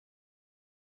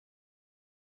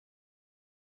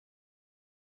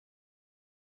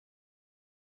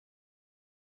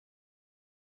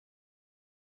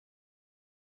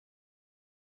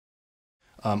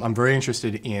I'm very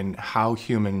interested in how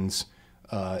humans,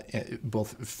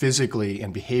 both physically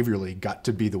and behaviorally, got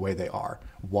to be the way they are.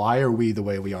 Why are we the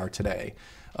way we are today?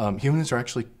 Humans are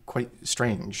actually quite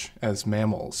strange as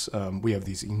mammals. We have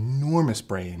these enormous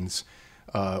brains.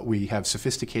 We have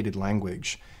sophisticated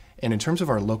language. And in terms of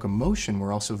our locomotion,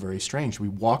 we're also very strange. We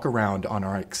walk around on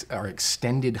our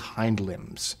extended hind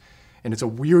limbs. And it's a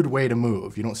weird way to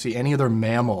move. You don't see any other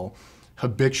mammal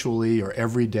habitually or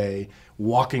every day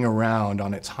walking around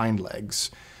on its hind legs.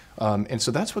 And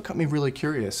so that's what got me really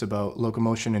curious about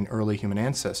locomotion in early human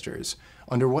ancestors.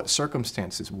 Under what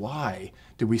circumstances? Why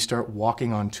did we start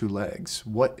walking on two legs?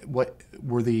 What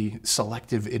were the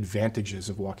selective advantages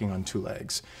of walking on two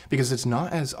legs? Because it's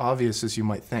not as obvious as you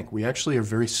might think. We actually are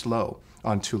very slow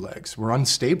on two legs. We're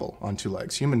unstable on two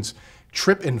legs. Humans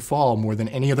trip and fall more than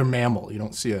any other mammal. You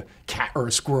don't see a cat or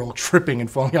a squirrel tripping and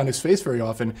falling on his face very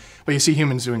often, but you see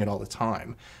humans doing it all the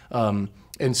time.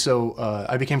 And so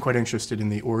I became quite interested in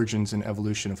the origins and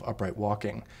evolution of upright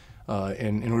walking.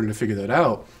 And in order to figure that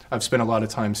out, I've spent a lot of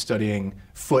time studying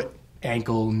foot,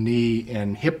 ankle, knee,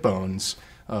 and hip bones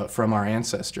from our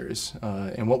ancestors.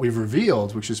 And what we've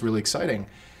revealed, which is really exciting,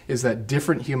 is that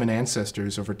different human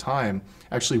ancestors over time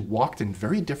actually walked in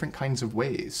very different kinds of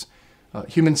ways.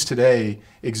 Humans today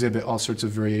exhibit all sorts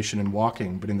of variation in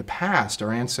walking, but in the past,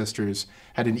 our ancestors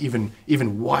had an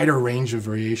even wider range of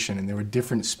variation, and there were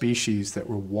different species that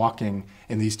were walking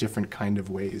in these different kind of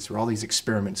ways. There were all these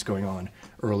experiments going on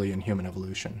early in human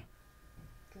evolution.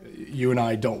 You and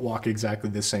I don't walk exactly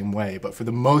the same way, but for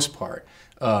the most part,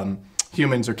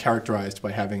 humans are characterized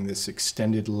by having this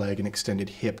extended leg and extended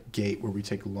hip gait where we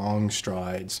take long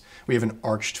strides. We have an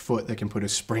arched foot that can put a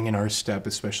spring in our step,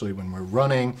 especially when we're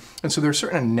running. And so there are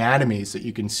certain anatomies that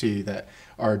you can see that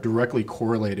are directly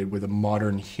correlated with a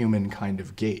modern human kind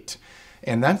of gait.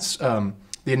 And that's the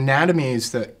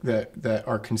anatomies that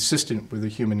are consistent with a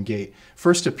human gait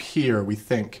first appear, we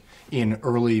think, in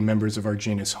early members of our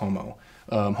genus Homo.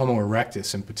 Homo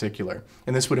erectus in particular.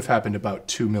 And this would have happened about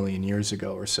 2 million years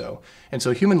ago or so. And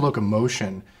so human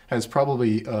locomotion has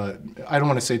probably, I don't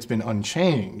want to say it's been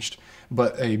unchanged,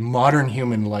 but a modern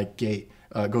human-like gait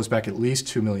goes back at least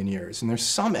 2 million years. And there's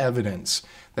some evidence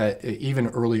that even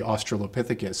early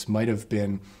Australopithecus might have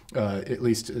been, at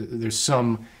least there's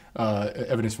some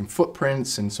evidence from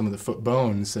footprints and some of the foot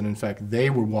bones that in fact they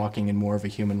were walking in more of a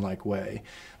human-like way.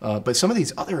 But some of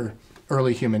these other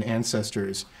early human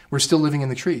ancestors were still living in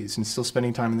the trees and still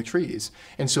spending time in the trees.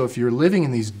 And so if you're living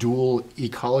in these dual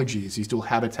ecologies, these dual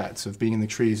habitats of being in the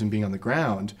trees and being on the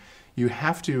ground, you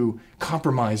have to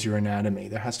compromise your anatomy.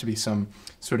 There has to be some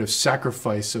sort of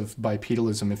sacrifice of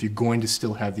bipedalism if you're going to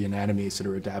still have the anatomies that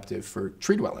are adaptive for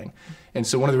tree dwelling. And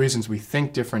so one of the reasons we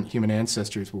think different human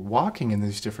ancestors were walking in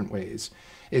these different ways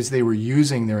is they were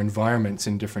using their environments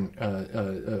in different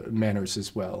manners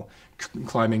as well.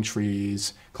 Climbing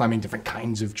trees, climbing different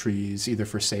kinds of trees, either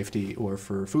for safety or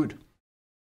for food.